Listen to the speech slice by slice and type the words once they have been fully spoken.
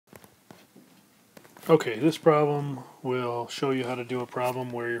Okay, this problem will show you how to do a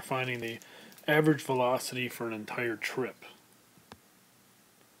problem where you're finding the average velocity for an entire trip.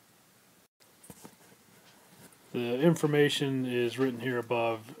 The information is written here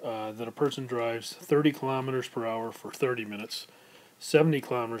above that a person drives 30 kilometers per hour for 30 minutes, 70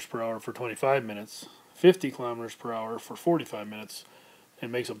 kilometers per hour for 25 minutes, 50 kilometers per hour for 45 minutes,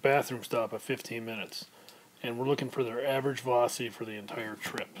 and makes a bathroom stop at 15 minutes. And we're looking for their average velocity for the entire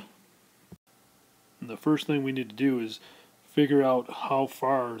trip. And the first thing we need to do is figure out how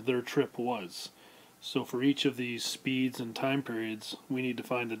far their trip was. So for each of these speeds and time periods, we need to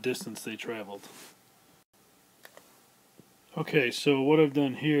find the distance they traveled. Okay, so what I've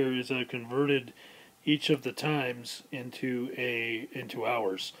done here is I've converted each of the times into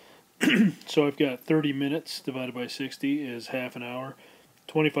hours. So I've got 30 minutes divided by 60 is half an hour.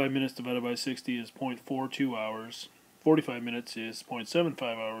 25 minutes divided by 60 is 0.42 hours. 45 minutes is 0.75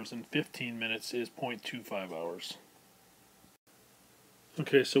 hours, and 15 minutes is 0.25 hours.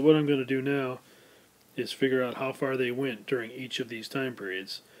 Okay, so what I'm going to do now is figure out how far they went during each of these time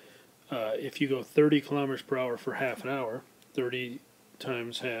periods. If you go 30 kilometers per hour for half an hour, 30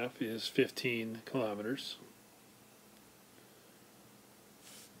 times half is 15 kilometers.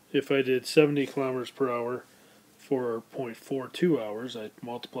 If I did 70 kilometers per hour for 0.42 hours, I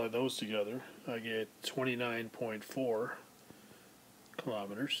multiply those together, I get 29.4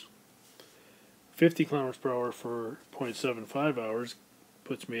 kilometers. 50 kilometers per hour for 0.75 hours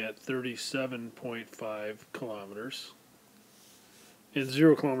puts me at 37.5 kilometers. And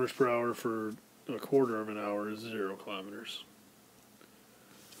 0 kilometers per hour for a quarter of an hour is 0 kilometers.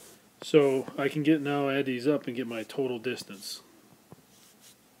 So I can now add these up and get my total distance.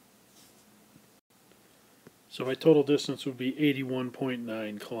 So my total distance would be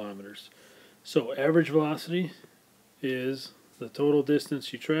 81.9 kilometers. So average velocity is the total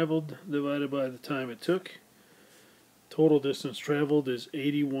distance you traveled divided by the time it took. Total distance traveled is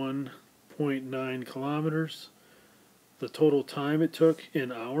 81.9 kilometers. The total time it took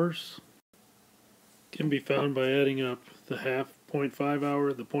in hours can be found by adding up the half 0.5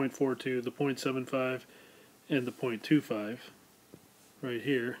 hour, the 0.42, the 0.75, and the 0.25 right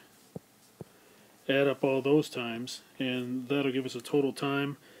here. Add up all those times, and that'll give us a total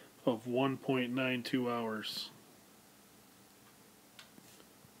time of 1.92 hours.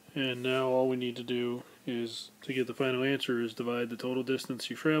 And now all we need to do is, to get the final answer, is divide the total distance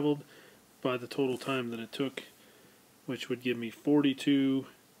you traveled by the total time that it took, which would give me 42.7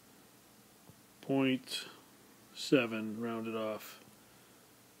 rounded off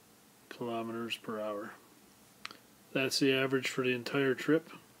kilometers per hour. That's the average for the entire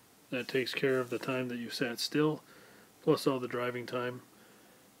trip. That takes care of the time that you sat still, plus all the driving time.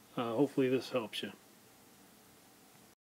 Hopefully this helps you.